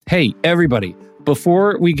Hey, everybody.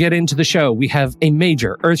 Before we get into the show, we have a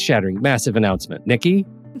major, earth-shattering, massive announcement. Nikki?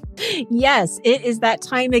 Yes, it is that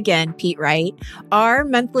time again, Pete Wright. Our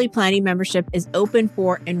monthly planning membership is open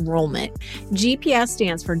for enrollment. GPS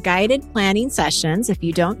stands for Guided Planning Sessions, if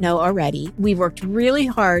you don't know already. We've worked really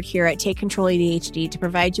hard here at Take Control ADHD to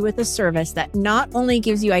provide you with a service that not only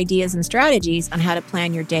gives you ideas and strategies on how to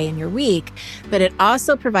plan your day and your week, but it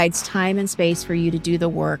also provides time and space for you to do the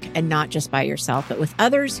work, and not just by yourself, but with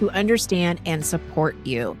others who understand and support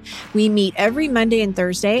you. We meet every Monday and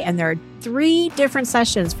Thursday, and there are 3 different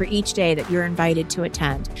sessions for each day that you're invited to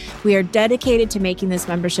attend. We are dedicated to making this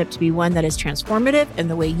membership to be one that is transformative in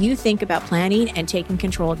the way you think about planning and taking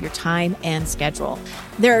control of your time and schedule.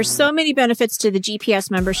 There are so many benefits to the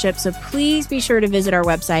GPS membership, so please be sure to visit our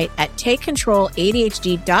website at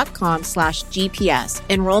takecontroladhd.com/GPS.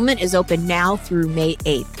 Enrollment is open now through May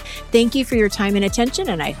 8th. Thank you for your time and attention,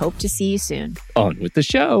 and I hope to see you soon. On with the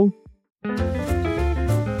show.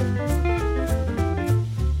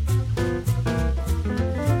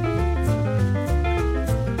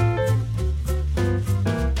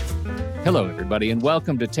 Hello, everybody, and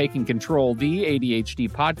welcome to Taking Control, the ADHD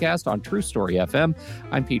podcast on True Story FM.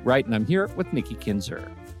 I'm Pete Wright, and I'm here with Nikki Kinzer.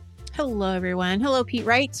 Hello, everyone. Hello, Pete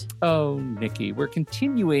Wright. Oh, Nikki, we're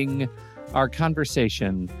continuing our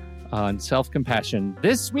conversation on self-compassion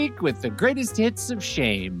this week with the greatest hits of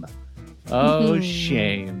shame. Oh,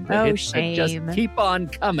 shame. The hits that just keep on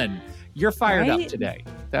coming. You're fired up today.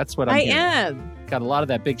 That's what I'm hearing. I am. Got a lot of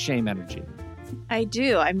that big shame energy. I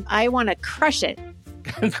do. I want to crush it.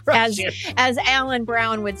 As Alan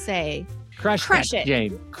Brown would say. Crush it.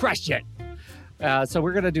 Shame. Crush it. So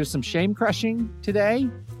we're going to do some shame crushing today.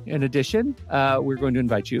 In addition, we're going to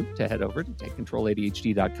invite you to head over to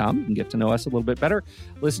takecontroladhd.com. You can get to know us a little bit better.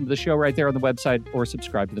 Listen to the show right there on the website or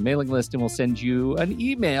subscribe to the mailing list, and we'll send you an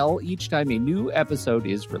email each time a new episode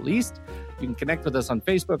is released. You can connect with us on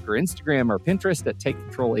Facebook or Instagram or Pinterest at Take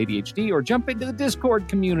Control ADHD, or jump into the Discord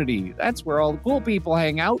community. That's where all the cool people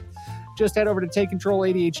hang out. Just head over to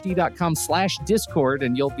takecontroladhd.com/Discord,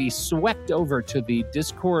 and you'll be swept over to the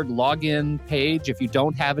Discord login page. If you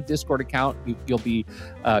don't have a Discord account, you'll be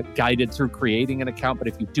guided through creating an account. But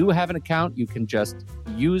if you do have an account, you can just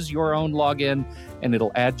use your own login, and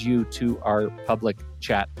it'll add you to our public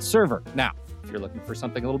chat server. Now, if you're looking for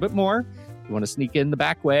something a little bit more, you want to sneak in the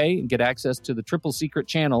back way and get access to the triple secret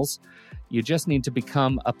channels, you just need to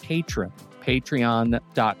become a patron.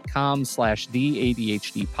 Patreon.com/the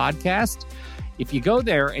ADHD podcast. If you go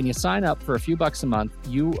there and you sign up for a few bucks a month,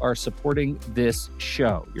 you are supporting this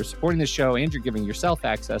show. You're supporting the show, and you're giving yourself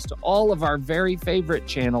access to all of our very favorite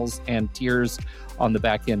channels and tiers on the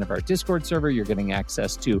back end of our Discord server. You're getting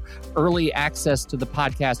access to early access to the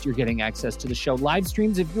podcast. You're getting access to the show live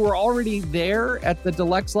streams. If you were already there at the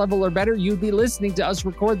deluxe level or better, you'd be listening to us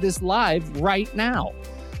record this live right now.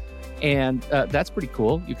 And that's pretty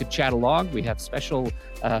cool. You could chat along. We have special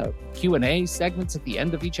Q&A segments at the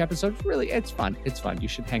end of each episode. It's fun. It's fun. You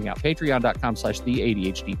should hang out. Patreon.com/the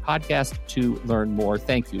ADHD podcast to learn more.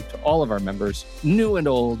 Thank you to all of our members, new and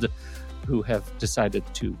old, who have decided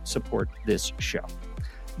to support this show.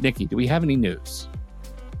 Nikki, do we have any news?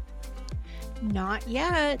 Not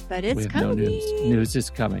yet, but it's coming. No news. News is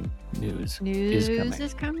coming. News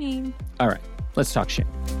is coming. All right, let's talk shame.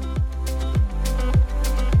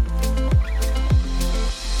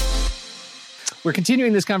 We're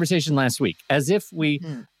continuing this conversation last week, as if we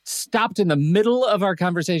stopped in the middle of our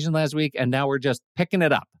conversation last week, and now we're just picking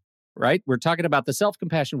it up, right? We're talking about the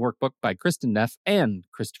Self-Compassion Workbook by Kristen Neff and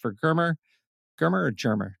Christopher Germer. Germer or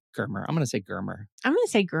Germer? Germer. I'm going to say Germer. I'm going to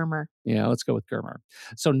say Germer. Yeah, let's go with Germer.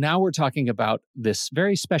 So now we're talking about this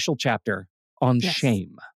very special chapter on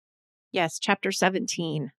shame. Yes, chapter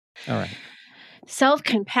 17. All right.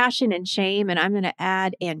 Self-compassion and shame, and I'm going to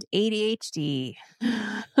add, and ADHD.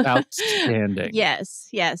 Outstanding. Yes.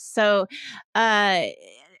 So,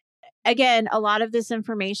 again, a lot of this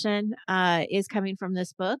information is coming from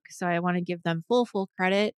this book, so I want to give them full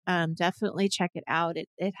credit. Definitely check it out.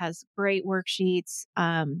 It has great worksheets,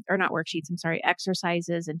 or not worksheets, I'm sorry,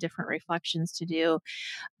 exercises and different reflections to do.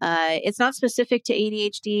 It's not specific to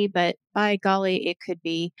ADHD, but by golly, it could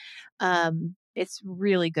be. It's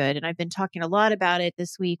really good. And I've been talking a lot about it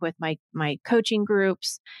this week with my coaching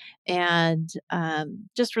groups, and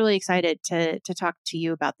just really excited to talk to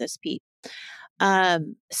you about this, Pete.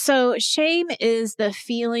 So shame is the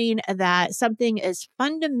feeling that something is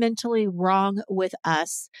fundamentally wrong with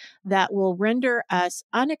us that will render us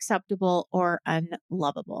unacceptable or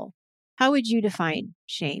unlovable. How would you define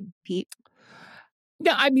shame, Pete?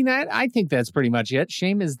 Yeah, I mean, I think that's pretty much it.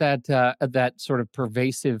 Shame is that sort of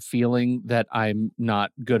pervasive feeling that I'm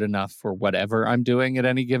not good enough for whatever I'm doing at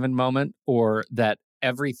any given moment, or that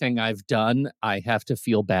everything I've done I have to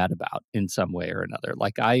feel bad about in some way or another.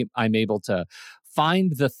 Like I'm able to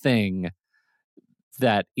find the thing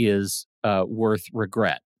that is worth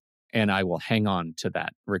regret, and I will hang on to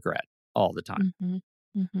that regret all the time. Hmm.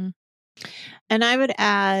 Hmm. And I would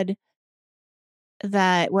add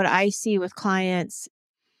that what I see with clients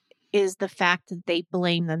is the fact that they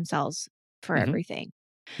blame themselves for Hmm. everything.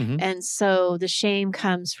 Hmm. And so the shame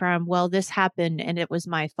comes from, well, this happened and it was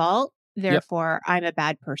my fault. Yep. Therefore, I'm a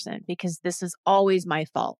bad person because this is always my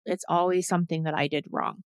fault. It's always something that I did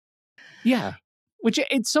wrong. Yeah. Which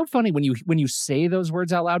it's so funny when you say those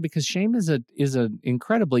words out loud, because shame is an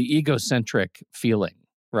incredibly egocentric feeling,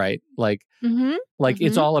 right? Mhm. Like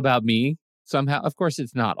it's Mhm. all about me somehow. Of course,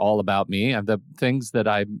 it's not all about me. And the things that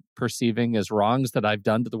I'm perceiving as wrongs that I've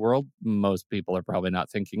done to the world, most people are probably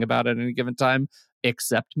not thinking about at any given time,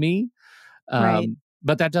 except me. Right.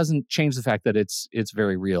 But that doesn't change the fact that it's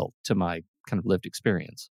very real to my kind of lived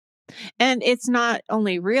experience. And it's not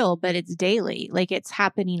only real, but it's daily. Like it's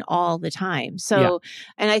happening all the time. Yeah. So,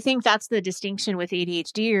 and I think that's the distinction with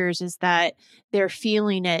ADHDers is that they're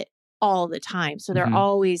feeling it all the time. So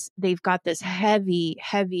Hmm. they've got this heavy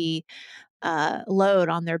load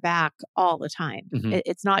on their back all the time. Hmm.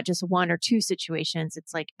 It's not just one or two situations.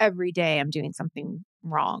 It's like every day I'm doing something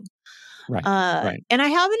wrong. Right. Right. And I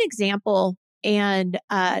have an example, and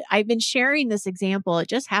I've been sharing this example. It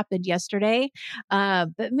just happened yesterday,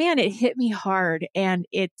 but man, it hit me hard, and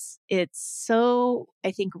it's so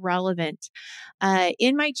I think relevant.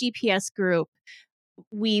 In my GPS group,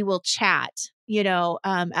 we will chat,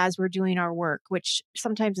 as we're doing our work, which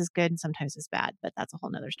sometimes is good and sometimes is bad, but that's a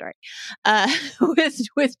whole nother story.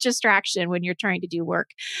 With distraction when you're trying to do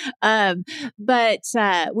work. Um, but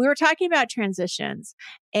we were talking about transitions,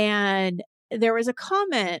 and there was a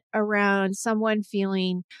comment around someone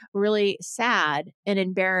feeling really sad and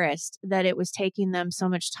embarrassed that it was taking them so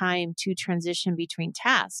much time to transition between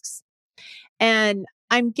tasks. And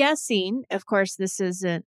I'm guessing, of course,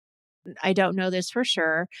 I don't know this for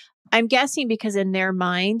sure. I'm guessing because in their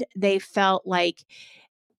mind, they felt like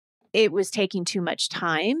it was taking too much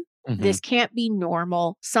time. Hmm. This can't be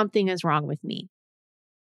normal. Something is wrong with me.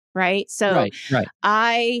 Right. So Right. Right.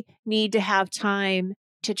 I need to have time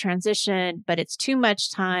to transition, but it's too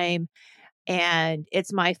much time and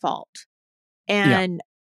it's my fault. Yeah. And,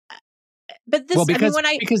 but Well, this, I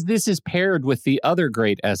mean, because this is paired with the other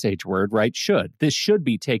great SH word, right? Should. This should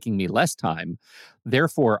be taking me less time.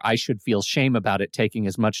 Therefore, I should feel shame about it taking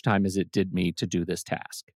as much time as it did me to do this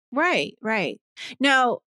task. right.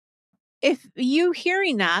 Now, if you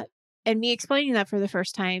hearing that and me explaining that for the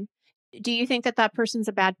first time, do you think that that person's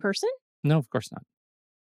a bad person? No, of course not.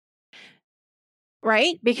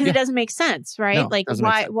 Right? Because it Yeah. doesn't make sense, right? No, Like doesn't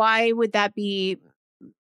make sense. why would that be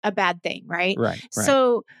a bad thing, right? Right. Right.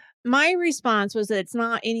 So my response was that it's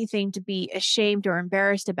not anything to be ashamed or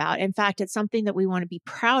embarrassed about. In fact, it's something that we want to be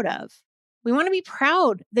proud of. We want to be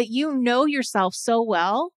proud that you know yourself so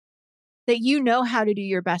well that you know how to do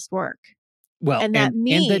your best work. Well, And that and that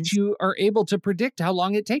means you are able to predict how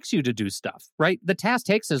long it takes you to do stuff, right? The task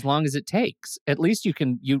takes as long as it takes. At least you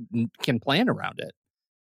can plan around it.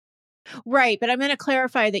 right, but I'm going to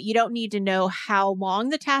clarify that you don't need to know how long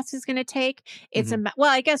the task is going to take. It's Hmm. well,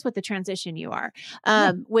 I guess with the transition you are.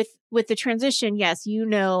 Yeah. With the transition, yes, you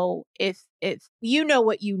know if you know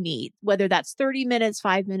what you need, whether that's 30 minutes,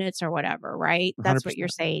 5 minutes or whatever, right? That's what you're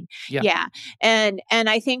 100%. saying. Yeah. Yeah. And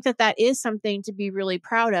I think that that is something to be really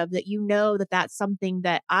proud of, that you know that that's something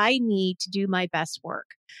that I need to do my best work,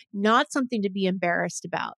 not something to be embarrassed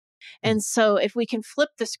about. Mm. And so if we can flip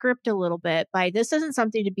the script a little bit by this isn't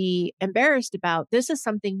something to be embarrassed about. This is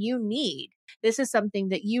something you need. This is something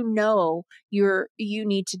that you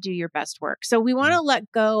need to do your best work. So we want Mhm. to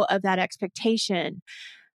let go of that expectation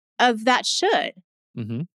of that should,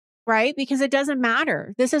 Mhm. right? Because it doesn't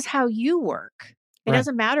matter. This is how you work. It Right.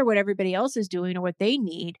 doesn't matter what everybody else is doing or what they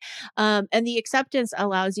need. And the acceptance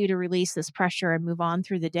allows you to release this pressure and move on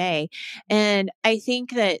through the day. And I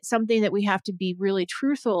think that something that we have to be really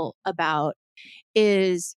truthful about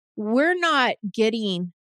is we're not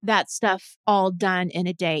getting that stuff all done in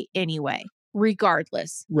a day anyway,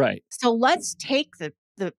 regardless. Right. So let's take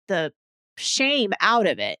the shame out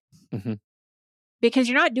of it Mhm. because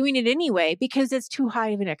you're not doing it anyway because it's too high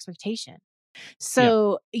of an expectation. Yeah.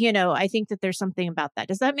 So, I think that there's something about that.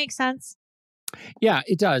 Does that make sense? Yeah,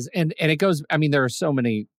 it does. And it goes, I mean, there are so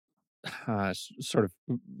many sort of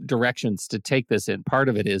directions to take this in. Part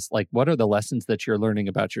of it is like, what are the lessons that you're learning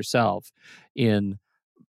about yourself in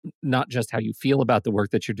not just how you feel about the work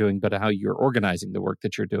that you're doing, but how you're organizing the work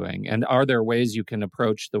that you're doing? And are there ways you can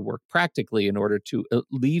approach the work practically in order to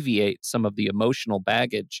alleviate some of the emotional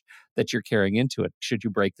baggage that you're carrying into it? Should you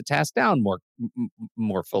break the task down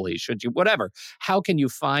more fully? Should you, whatever? How can you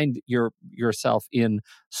find yourself in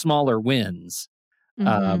smaller wins,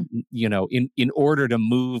 Mm-hmm. in order to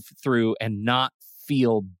move through and not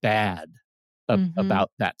feel bad Mm-hmm.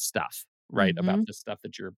 about that stuff, right? About Mm-hmm. the stuff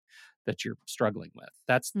that you're struggling with.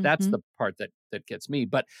 That's Mm-hmm. the part that gets me.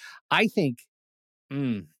 But I think,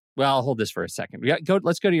 well, I'll hold this for a second.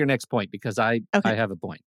 Let's go to your next point, because I Okay. have a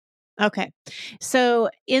point. Okay. So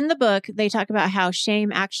in the book, they talk about how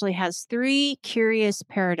shame actually has three curious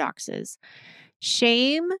paradoxes.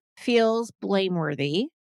 Shame feels blameworthy,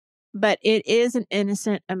 but it is an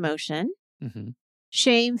innocent emotion. Hmm.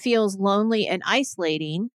 Shame feels lonely and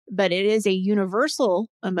isolating, but it is a universal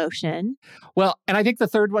emotion. Well, and I think the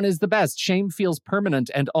third one is the best. Shame feels permanent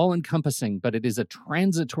and all-encompassing, but it is a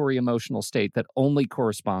transitory emotional state that only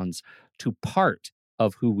corresponds to part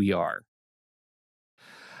of who we are.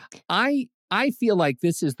 I feel like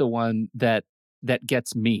this is the one that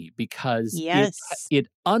gets me, because it Yes. it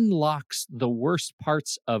unlocks the worst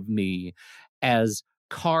parts of me as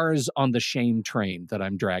cars on the shame train that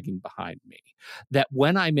I'm dragging behind me. That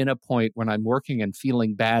when I'm in a point when I'm working and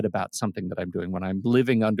feeling bad about something that I'm doing, when I'm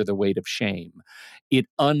living under the weight of shame, it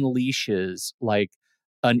unleashes like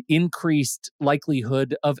an increased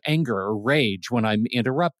likelihood of anger or rage when I'm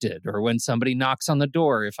interrupted, or when somebody knocks on the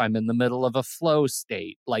door if I'm in the middle of a flow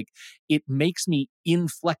state. Like, it makes me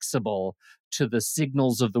inflexible to the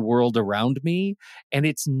signals of the world around me. And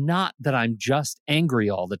it's not that I'm just angry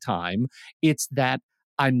all the time, it's that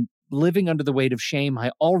I'm living under the weight of shame.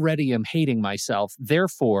 I already am hating myself.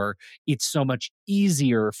 Therefore, it's so much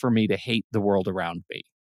easier for me to hate the world around me.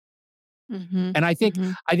 Mm-hmm. And I think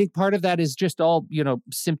Mm-hmm. I think part of that is just all,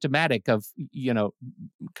 symptomatic of,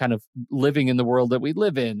 kind of living in the world that we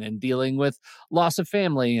live in, and dealing with loss of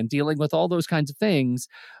family, and dealing with all those kinds of things.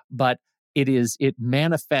 But it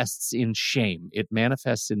manifests in shame. It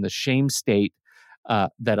manifests in the shame state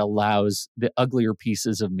that allows the uglier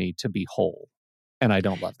pieces of me to be whole. And I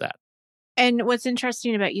don't love that. And what's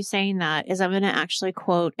interesting about you saying that is I'm going to actually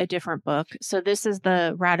quote a different book. So this is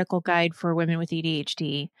the Radical Guide for Women with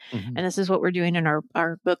ADHD. Mhm. And this is what we're doing in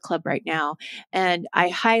our book club right now. And I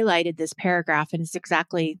highlighted this paragraph, and it's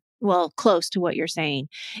exactly, well, close to what you're saying.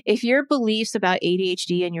 If your beliefs about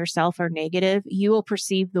ADHD and yourself are negative, you will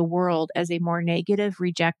perceive the world as a more negative,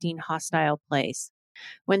 rejecting, hostile place.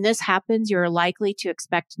 When this happens, you're likely to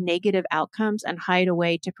expect negative outcomes and hide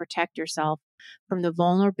away to protect yourself from the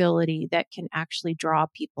vulnerability that can actually draw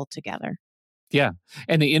people together. Yeah.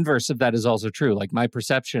 And the inverse of that is also true. Like, my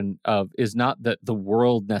perception of is not that the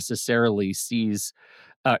world necessarily sees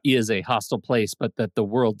is a hostile place, but that the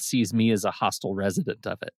world sees me as a hostile resident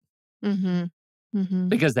of it. Mm-hmm. Mm-hmm.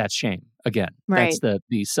 Because that's shame. Again, that's Right.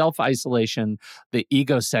 the self-isolation, the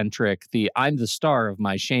egocentric, the I'm the star of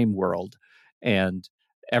my shame world, and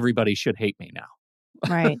everybody should hate me now.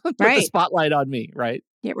 Right. Put the Right. spotlight on me, right?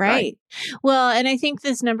 Yeah, Right. right. Well, and I think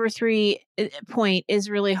this number three point is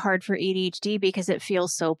really hard for ADHD because it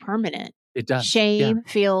feels so permanent. It does. Yeah. Shame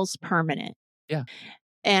feels permanent. Yeah.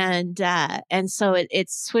 And so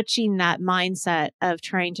it's switching that mindset of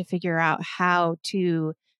trying to figure out how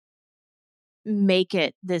to make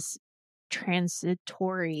it this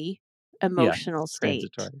transitory Yeah. emotional state.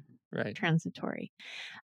 Transitory. Right. Transitory.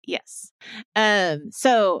 Yes.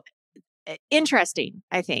 So interesting,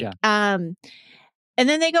 I think. Yeah. And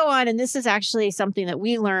then they go on, and this is actually something that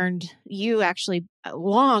we learned. You actually a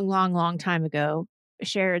long, long, long time ago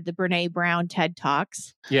shared the Brene Brown TED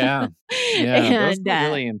Talks. Yeah. Yeah. Those And were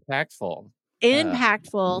really impactful.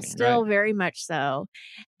 impactful, Right. still very much so.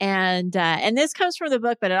 And this comes from the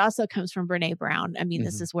book, but it also comes from Brene Brown. I mean,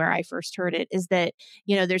 this Hmm. is where I first heard it, is that,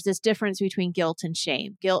 there's this difference between guilt and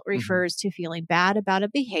shame. Guilt Hmm. refers to feeling bad about a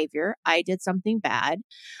behavior. I did something bad.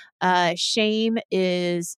 Shame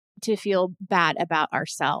is to feel bad about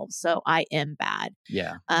ourselves. So I am bad.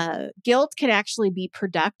 Yeah. Guilt can actually be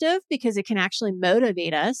productive because it can actually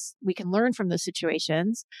motivate us. We can learn from those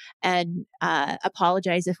situations and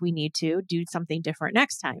apologize if we need to, do something different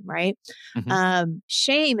next time, right? Hmm.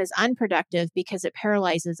 Shame is unproductive because it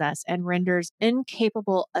paralyzes us and renders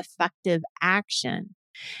incapable effective action.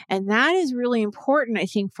 And that is really important, I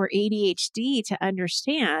think, for ADHD to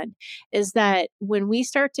understand, is that when we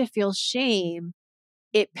start to feel shame,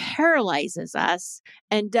 it paralyzes us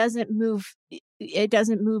and it doesn't move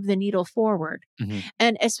the needle forward. Hmm.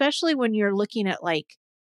 And especially when you're looking at like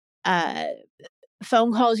uh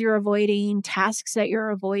phone calls you're avoiding, tasks that you're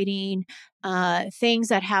avoiding, things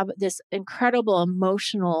that have this incredible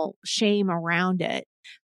emotional shame around it,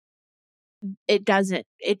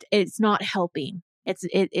 it's not helping.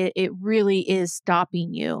 It really is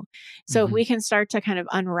stopping you. So if Mm-hmm. we can start to kind of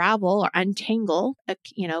unravel or untangle,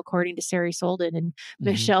 according to Sari Solden and Mm-hmm.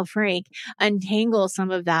 Michelle Frank, untangle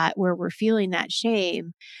some of that where we're feeling that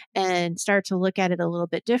shame and start to look at it a little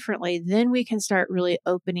bit differently, then we can start really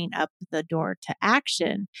opening up the door to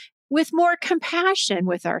action with more compassion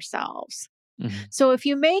with ourselves. Mm-hmm. So if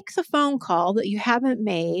you make the phone call that you haven't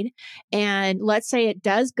made, and let's say it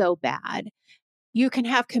does go bad, you can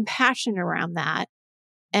have compassion around that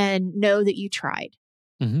and know that you tried,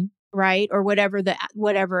 Mm-hmm. right? Or whatever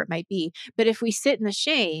it might be. But if we sit in the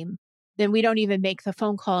shame, then we don't even make the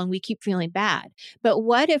phone call and we keep feeling bad. But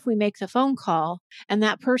what if we make the phone call and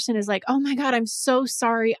that person is like, "Oh my God, I'm so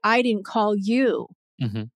sorry I didn't call you.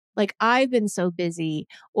 Mm-hmm. Like I've been so busy,"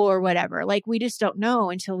 or whatever. Like we just don't know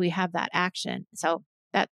until we have that action. So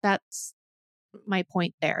that's my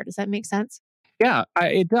point there. Does that make sense? Yeah,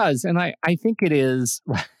 it does. And I think it is,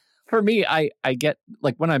 for me, I get,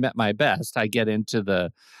 like, when I'm at my best, I get into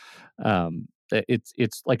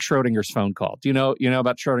it's like Schrodinger's phone call. Do you know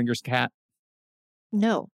about Schrodinger's cat?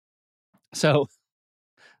 No. So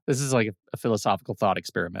this is like a philosophical thought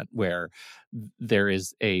experiment where there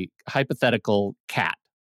is a hypothetical cat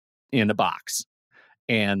in a box,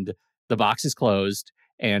 and the box is closed,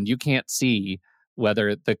 and you can't see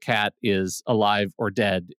whether the cat is alive or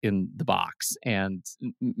dead in the box. And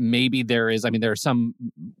maybe there is, I mean, there are some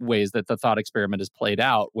ways that the thought experiment is played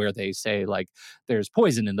out where they say, like, there's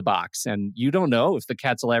poison in the box, and you don't know if the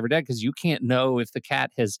cat's alive or dead because you can't know if the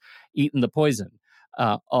cat has eaten the poison.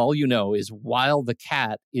 All you know is while the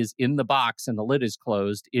cat is in the box and the lid is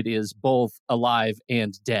closed, it is both alive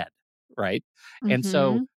and dead, right? And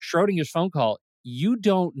so Mm-hmm. Schrodinger's phone call, you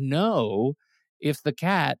don't know if the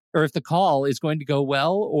cat or if the call is going to go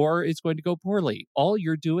well or it's going to go poorly. All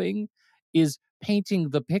you're doing is painting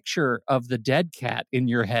the picture of the dead cat in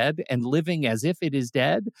your head and living as if it is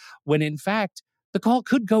dead, when in fact the call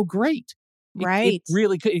could go great. It Right.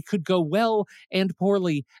 really could. It could go well and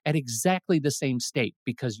poorly at exactly the same state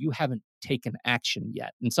because you haven't taken action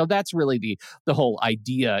yet. And so that's really the whole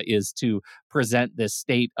idea, is to present this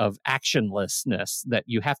state of actionlessness, that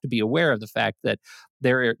you have to be aware of the fact that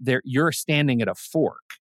you're standing at a fork,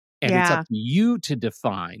 and it's up Yeah. to you to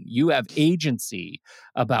define. You have agency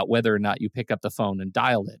about whether or not you pick up the phone and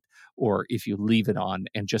dial it, or if you leave it on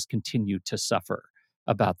and just continue to suffer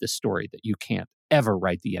about this story that you can't ever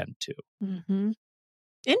write the end to. Mm-hmm.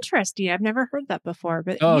 Interesting. I've never heard that before,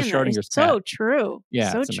 but Oh, man, that is Schrodinger's cat. so true.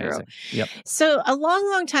 Yeah, So it's true. amazing. Yep. So a long,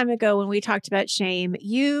 long time ago when we talked about shame,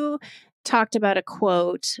 you talked about a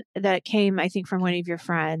quote that came, I think, from one of your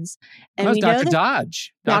friends. That And was we know Dr. that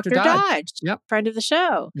Dodge. Dr. Dr. Dodge. Dodge, Yep. friend of the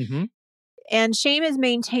show, Hmm. and shame is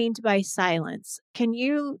maintained by silence. Do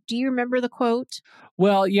you remember the quote?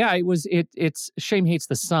 Well, yeah, it's shame hates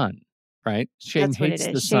the sun, right? Shame That's what it hates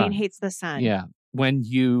is. the Shame sun. hates the sun. Yeah. When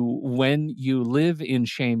you live in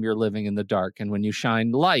shame, you're living in the dark. And when you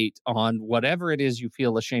shine light on whatever it is you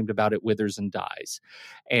feel ashamed about, it withers and dies.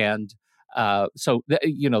 And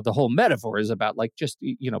the whole metaphor is about, like, just,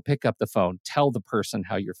 pick up the phone, tell the person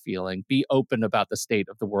how you're feeling, be open about the state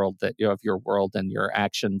of the world, of your world and your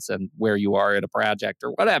actions and where you are at a project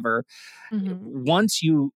or whatever. Mm-hmm. Once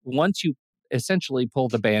you essentially pull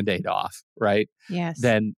the Band-Aid off, right? Yes.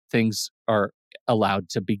 Then things are allowed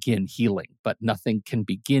to begin healing, but nothing can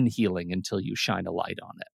begin healing until you shine a light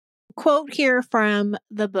on it. Quote here from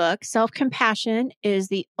the book: self-compassion is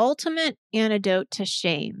the ultimate antidote to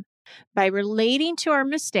shame. By relating to our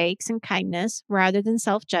mistakes and kindness rather than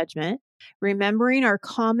self-judgment, remembering our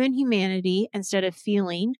common humanity instead of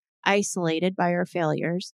feeling isolated by our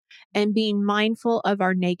failures, and being mindful of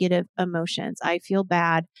our negative emotions. I feel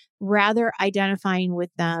bad, rather identifying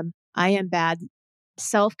with them. I am bad.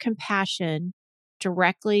 Self-compassion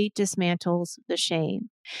directly dismantles the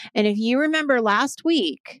shame. And if you remember last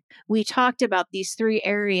week, we talked about these three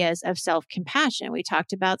areas of self compassion. We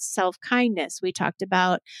talked about self kindness. We talked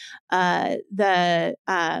about the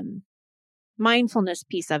mindfulness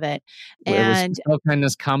piece of it. It was And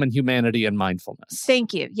self-kindness, common humanity, and mindfulness.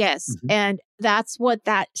 thank you. Yes. Mhm. And that's what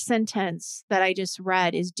that sentence that I just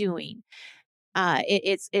read is doing.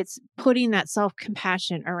 It's putting that self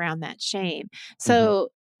compassion around that shame. So,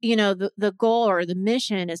 the goal or the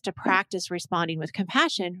mission is to practice responding with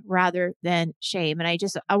compassion rather than shame. And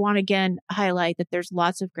I want to again highlight that there's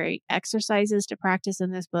lots of great exercises to practice in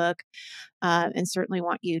this book, and certainly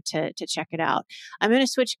want you to check it out. I'm going to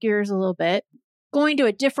switch gears a little bit, going to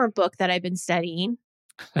a different book that I've been studying.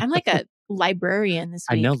 I'm like a librarian this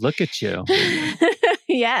I know. week. Look at you.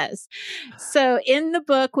 Yes. So in the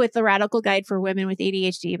book with The Radical Guide for Women with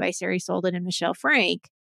ADHD by Sari Solden and Michelle Frank,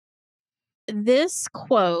 this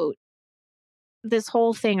quote, this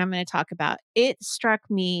whole thing I'm going to talk about, it struck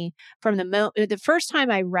me from the first time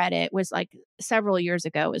I read it was like several years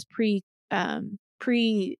ago. It was pre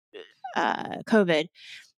COVID,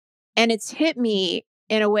 and it's hit me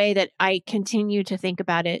in a way that I continue to think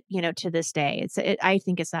about it, to this day. I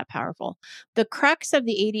think it's that powerful. The crux of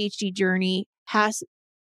the ADHD journey has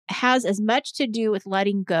as much to do with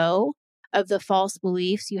letting go of the false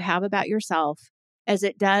beliefs you have about yourself as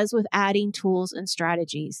it does with adding tools and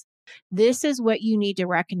strategies. This is what you need to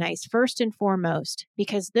recognize first and foremost,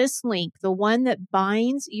 because this link, the one that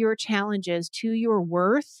binds your challenges to your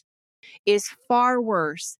worth, is far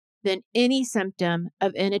worse than any symptom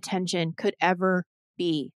of inattention could ever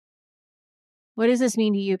be. What does this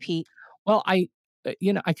mean to you, Pete? Well, I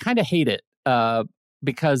kind of hate it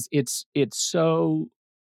because it's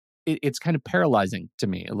kind of paralyzing to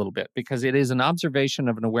me a little bit, because it is an observation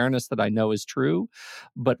of an awareness that I know is true,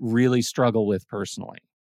 but really struggle with personally,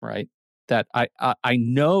 right? That I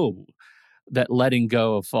know that letting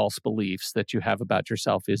go of false beliefs that you have about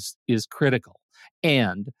yourself is critical.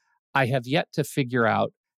 And I have yet to figure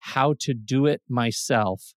out how to do it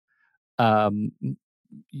myself, in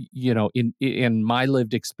my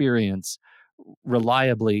lived experience,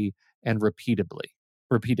 reliably and repeatedly.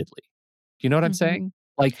 Do you know what I'm saying?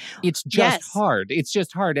 Like, it's just Yes. hard. It's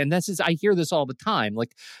just hard. And I hear this all the time.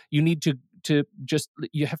 Like, you need to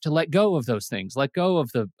you have to let go of those things, let go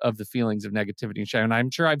of the feelings of negativity and shame. And I'm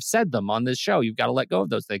sure I've said them on this show. You've got to let go of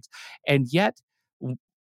those things. And yet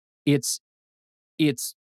it's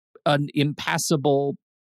an impassable,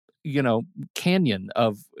 canyon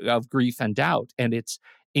of grief and doubt. And it's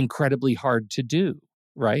incredibly hard to do.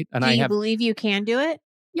 Right. And Do you believe you can do it?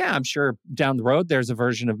 Yeah, I'm sure down the road there's a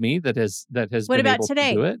version of me that has What been about able today?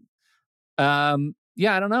 to do it.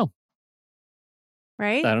 Yeah, I don't know.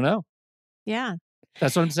 Right? I don't know. Yeah.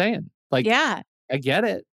 That's what I'm saying. Like, yeah. I get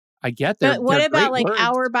it. I get But what they're about great like words.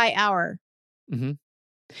 hour by hour? Mm-hmm.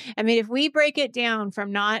 I mean, if we break it down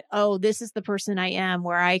from not, this is the person I am,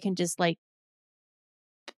 where I can just like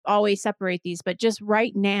always separate these, but just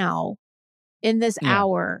right now in this Yeah.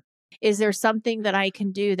 hour, is there something that I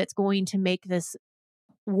can do that's going to make this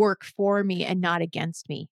work for me and not against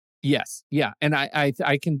me? Yes. Yeah. And I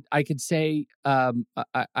could say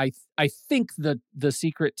I think the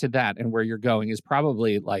secret to that and where you're going is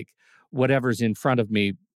probably like whatever's in front of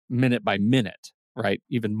me minute by minute, right?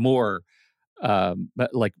 Even more,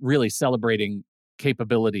 but like really celebrating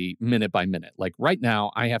capability minute by minute. Like right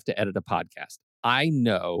now, I have to edit a podcast. I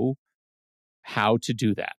know how to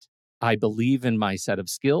do that. I believe in my set of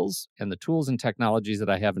skills and the tools and technologies that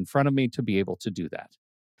I have in front of me to be able to do that.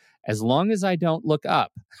 As long as I don't look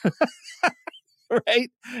up,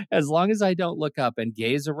 right? As long as I don't look up and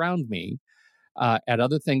gaze around me at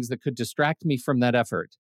other things that could distract me from that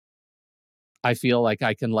effort, I feel like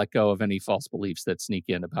I can let go of any false beliefs that sneak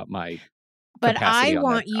in about my But capacity I on that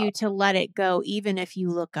want you job. to let it go, even if you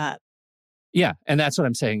look up. Yeah, and that's what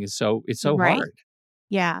I'm saying is it's so Right. hard,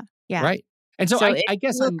 Yeah. Yeah. right? And so if I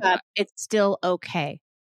guess you look up, it's still okay.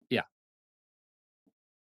 yeah.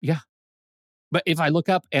 Yeah. But if I look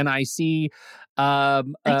up and I see I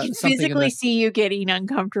can something in physically the see you getting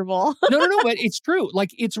uncomfortable. no, but it's true. Like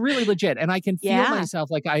it's really legit, and I can feel Yeah. myself.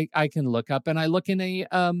 Like I can look up and I look in a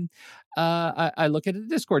I look at a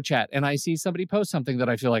Discord chat and I see somebody post something that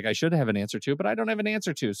I feel like I should have an answer to, but I don't have an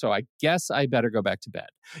answer to. So I guess I better go back to bed.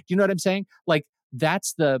 Do you know what I'm saying? Like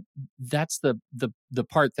that's the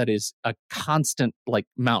part that is a constant like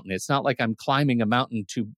mountain. It's not like I'm climbing a mountain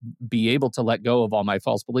to be able to let go of all my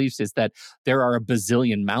false beliefs. Is that there are a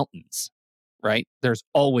bazillion mountains. Right? There's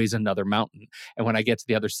always another mountain. And when I get to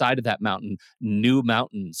the other side of that mountain, new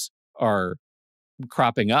mountains are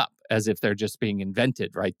cropping up as if they're just being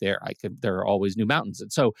invented right there. There are always new mountains.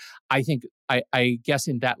 And so I think, I guess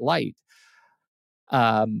in that light,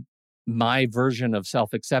 my version of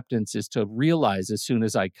self-acceptance is to realize as soon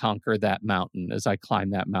as I conquer that mountain, as I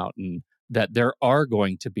climb that mountain, that there are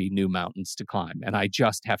going to be new mountains to climb. And I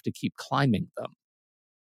just have to keep climbing them.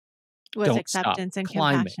 With Don't acceptance stop and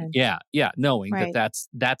climbing. compassion. Yeah, knowing Right. that's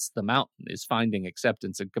the mountain, is finding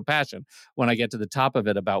acceptance and compassion. When I get to the top of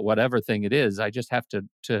it about whatever thing it is, I just have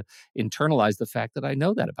to internalize the fact that I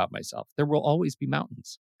know that about myself. There will always be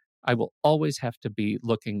mountains. I will always have to be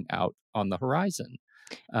looking out on the horizon.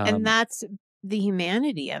 And that's the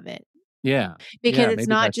humanity of it. Yeah. Because it's Maybe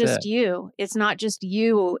not that's just it. you. It's not just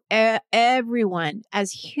you. Everyone,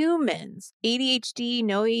 as humans, ADHD,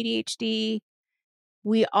 no ADHD,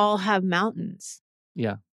 we all have mountains.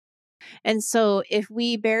 Yeah. And so if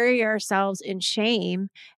we bury ourselves in shame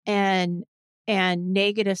and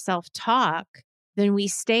negative self-talk, then we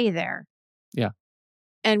stay there. Yeah.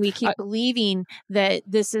 And we I, keep believing that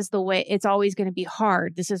this is the way it's always going to be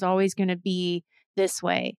hard. This is always going to be this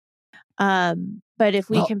way. But if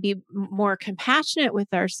we well, can be more compassionate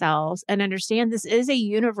with ourselves and understand this is a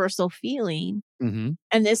universal feeling mhm,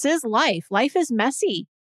 and this is life. Life is messy,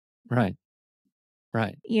 right.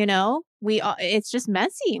 Right. it's just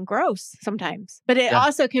messy and gross sometimes, but it Yeah.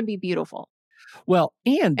 also can be beautiful Well,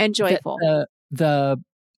 and and that joyful.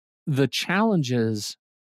 the challenges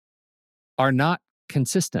are not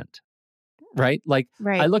consistent, right? Like I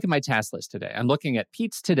Right. look at my task list today. I'm looking at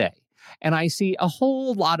Pete's today, and I see a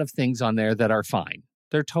whole lot of things on there that are fine.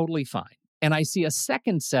 They're totally fine. And I see a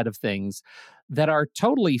second set of things that are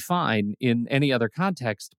totally fine in any other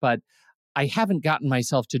context, but I haven't gotten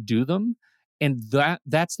myself to do them, and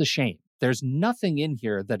that's the shame. There's nothing in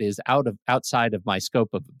here that is outside of my scope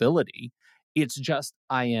of ability. It's just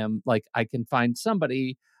I am like I can find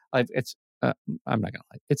somebody. It's I'm not gonna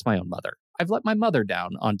lie. It's my own mother. I've let my mother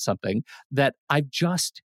down on something that I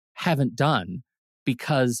just haven't done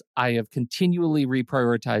because I have continually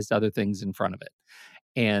reprioritized other things in front of it,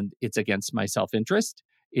 and it's against my self interest.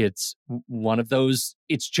 It's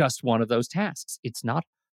just one of those tasks. It's not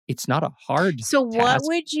a hard So what task.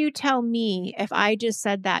 would you tell me if I just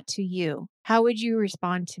said that to you? How would you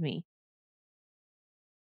respond to me?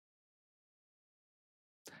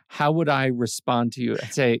 How would I respond to you?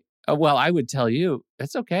 I'd say, well, I would tell you,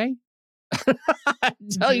 it's okay. I'd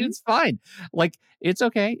tell you Mhm. it's fine. Like, it's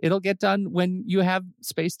okay. It'll get done when you have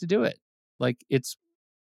space to do it. Like, it's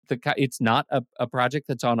not a project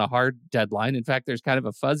that's on a hard deadline. In fact, there's kind of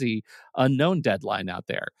a fuzzy, unknown deadline out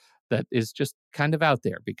there that is just kind of out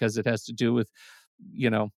there because it has to do with, you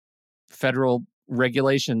know, federal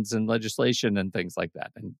regulations and legislation and things like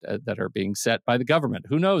that, and that are being set by the government.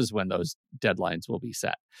 Who knows when those deadlines will be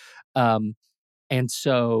set? Um, and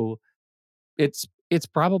so it's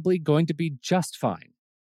probably going to be just fine.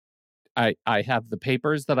 I have the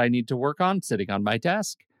papers that I need to work on sitting on my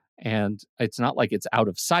desk, and it's not like it's out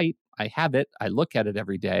of sight. I have it. I look at it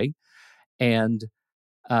every day, and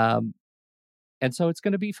um, and so it's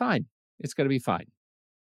going to be fine. It's going to be fine.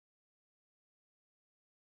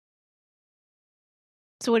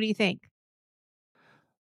 So what do you think?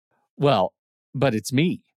 Well, but it's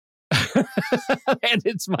me, and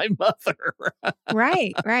it's my mother.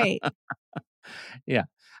 Right, right. Yeah.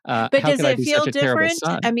 But How does could I it be feel such a terrible different?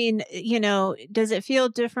 I son? mean, does it feel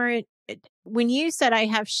different? When you said I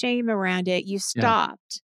have shame around it, you Yeah.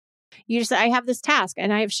 stopped. You just said, I have this task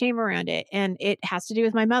and I have shame around it, and it has to do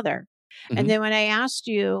with my mother. And Hmm. then when I asked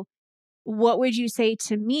you, what would you say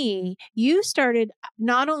to me? You started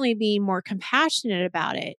not only being more compassionate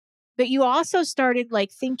about it, but you also started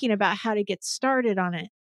like thinking about how to get started on it.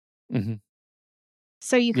 Hmm.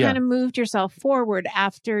 So you Yeah. kind of moved yourself forward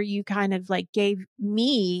after you kind of like gave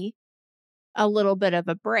me a little bit of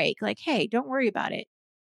a break, like, hey, don't worry about it,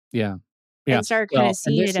 Yeah. Yeah. and start kind of Well,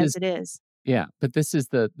 and seeing it as it is. but this is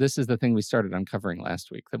the thing we started uncovering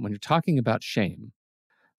last week, that when you're talking about shame,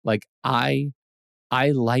 like I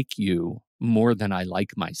like you more than I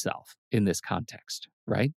like myself in this context,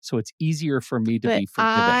 right? So it's easier for me to But be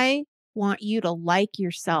forgiving. I want you to like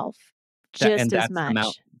yourself And just as that's the much,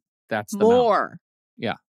 mountain. That's the mountain. more.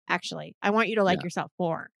 Yeah. Actually, I want you to like Yeah. yourself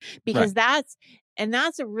more, Right. because that's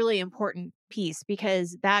a really important piece,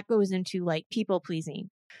 because that goes into like people pleasing.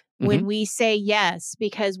 Hmm. When we say yes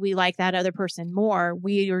because we like that other person more,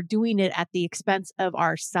 we are doing it at the expense of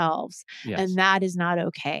ourselves. And Yes. that is not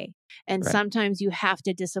okay. And Right. sometimes you have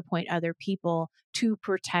to disappoint other people to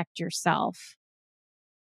protect yourself.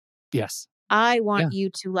 Yes. I want Yeah. you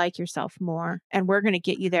to like yourself more. And we're going to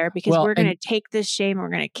get you there, because Well, we're going and to take this shame and we're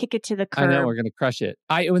going to kick it to the I know curb. we're gonna crush it.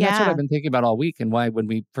 And that's what I've Yeah. been thinking about all week, and why when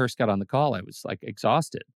we first got on the call, I was like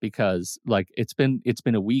exhausted because like it's been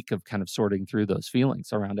a week of kind of sorting through those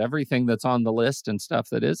feelings around everything that's on the list and stuff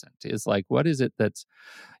that isn't. Is like, what is it that's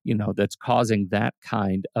causing that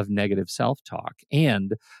kind of negative self-talk,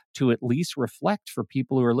 and to at least reflect for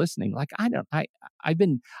people who are listening. Like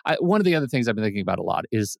one of the other things I've been thinking about a lot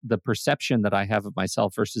is the perception that I have of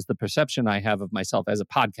myself versus the perception I have of myself as a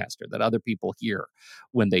podcaster that other people hear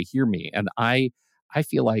when they hear me. And I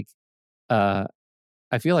feel like uh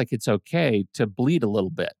I feel like it's okay to bleed a little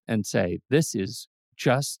bit and say, this is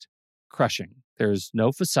just crushing. There's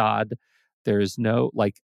no facade. There's no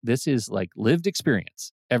like, this is like lived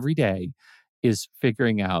experience every day is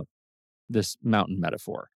figuring out this mountain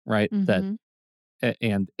metaphor, right? That Hmm.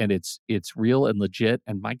 and it's real and legit.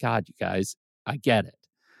 And my God, you guys, I get it.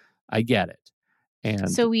 I get it. And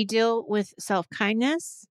So we deal with self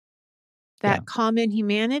kindness, that common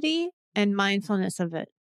humanity and mindfulness of it.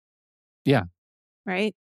 Yeah.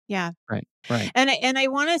 Right. Yeah. Right. And I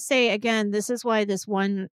want to say again, this is why this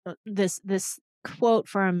quote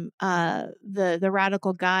from the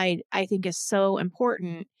Radical Guide I think is so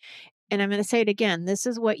important. And I'm going to say it again. This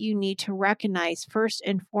is what you need to recognize first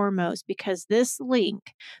and foremost, because this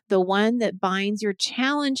link, the one that binds your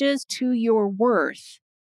challenges to your worth,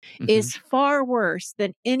 is far worse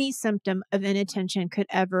than any symptom of inattention could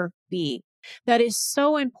ever be. That is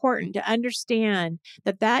so important to understand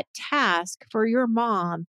that task for your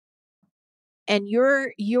mom and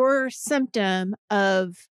your symptom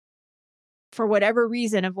of, for whatever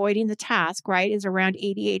reason, avoiding the task, right, is around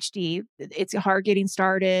ADHD. It's hard getting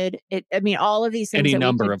started. All of these things. Any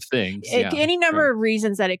number of things. Any number of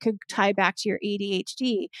reasons that it could tie back to your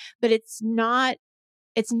ADHD, but it's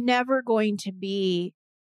never going to be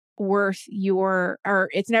worth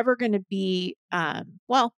it's never going to be,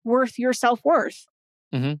 worth your self-worth.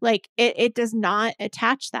 Like it does not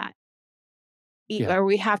attach that. Or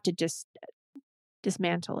we have to just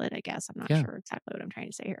dismantle it, I guess. I'm not sure exactly what I'm trying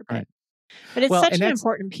to say here, but it's such an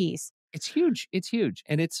important piece. It's huge. It's huge.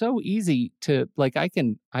 And it's so easy to, like, I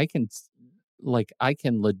can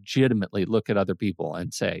legitimately look at other people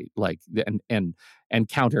and say, like, and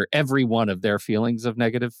counter every one of their feelings of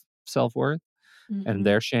negative self-worth and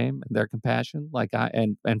their shame and their compassion,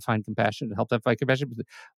 and find compassion to help them find compassion.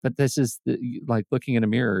 But this is like looking in a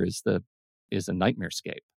mirror is a nightmare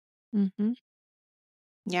scape.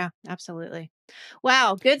 Yeah, absolutely.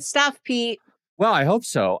 Wow. Good stuff, Pete. Well, I hope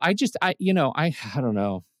so. I don't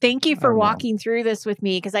know. Thank you for walking through this with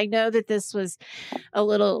me, because I know that this was a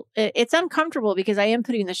little, it's uncomfortable because I am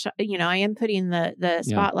putting the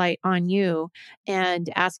spotlight on you and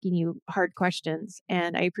asking you hard questions.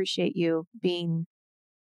 And I appreciate you being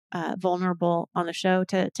vulnerable on the show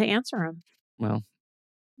to answer them. Well,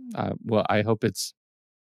 I hope it's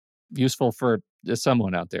useful for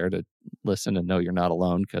someone out there to listen and know you're not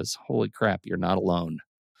alone, because holy crap, you're not alone.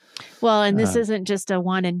 Well, and this isn't just a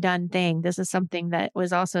one and done thing. This is something that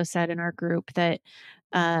was also said in our group, that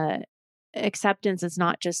acceptance is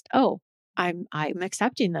not just, I'm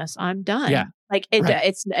accepting this, I'm done. Yeah. Like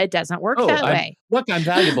it doesn't work that way. Look, I'm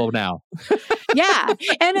valuable now. Yeah.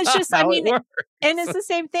 And it's just, and it's the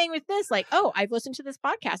same thing with this. Like, I've listened to this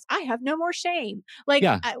podcast. I have no more shame. Like,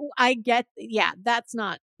 I get, that's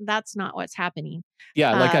not what's happening.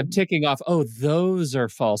 Yeah. Like I'm ticking off, those are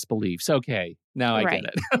false beliefs. Okay. Now I get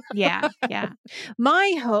it. Yeah.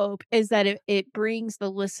 My hope is that it brings the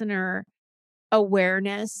listener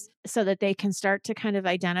awareness so that they can start to kind of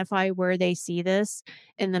identify where they see this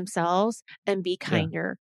in themselves and be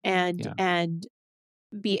kinder and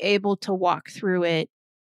be able to walk through it,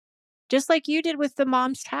 just like you did with the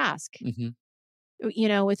mom's task,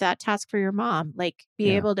 with that task for your mom, like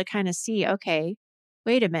be able to kind of see, okay,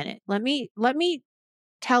 wait a minute, let me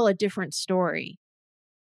tell a different story.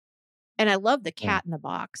 And I love the cat in the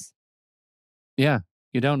box. Yeah.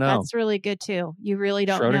 You don't know. That's really good too. You really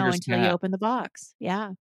don't know until you open the box.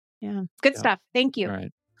 Yeah. Good stuff. Thank you. All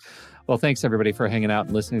right. Well, thanks everybody for hanging out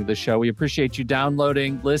and listening to the show. We appreciate you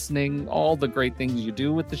downloading, listening, all the great things you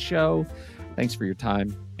do with the show. Thanks for your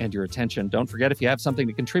time and your attention. Don't forget, if you have something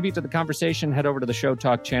to contribute to the conversation, head over to the Show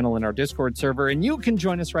Talk channel in our Discord server, and you can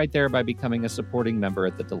join us right there by becoming a supporting member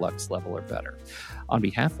at the deluxe level or better. On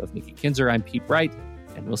behalf of Nikki Kinzer, I'm Pete Wright,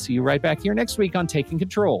 and we'll see you right back here next week on Taking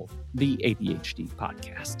Control, the ADHD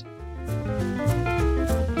podcast.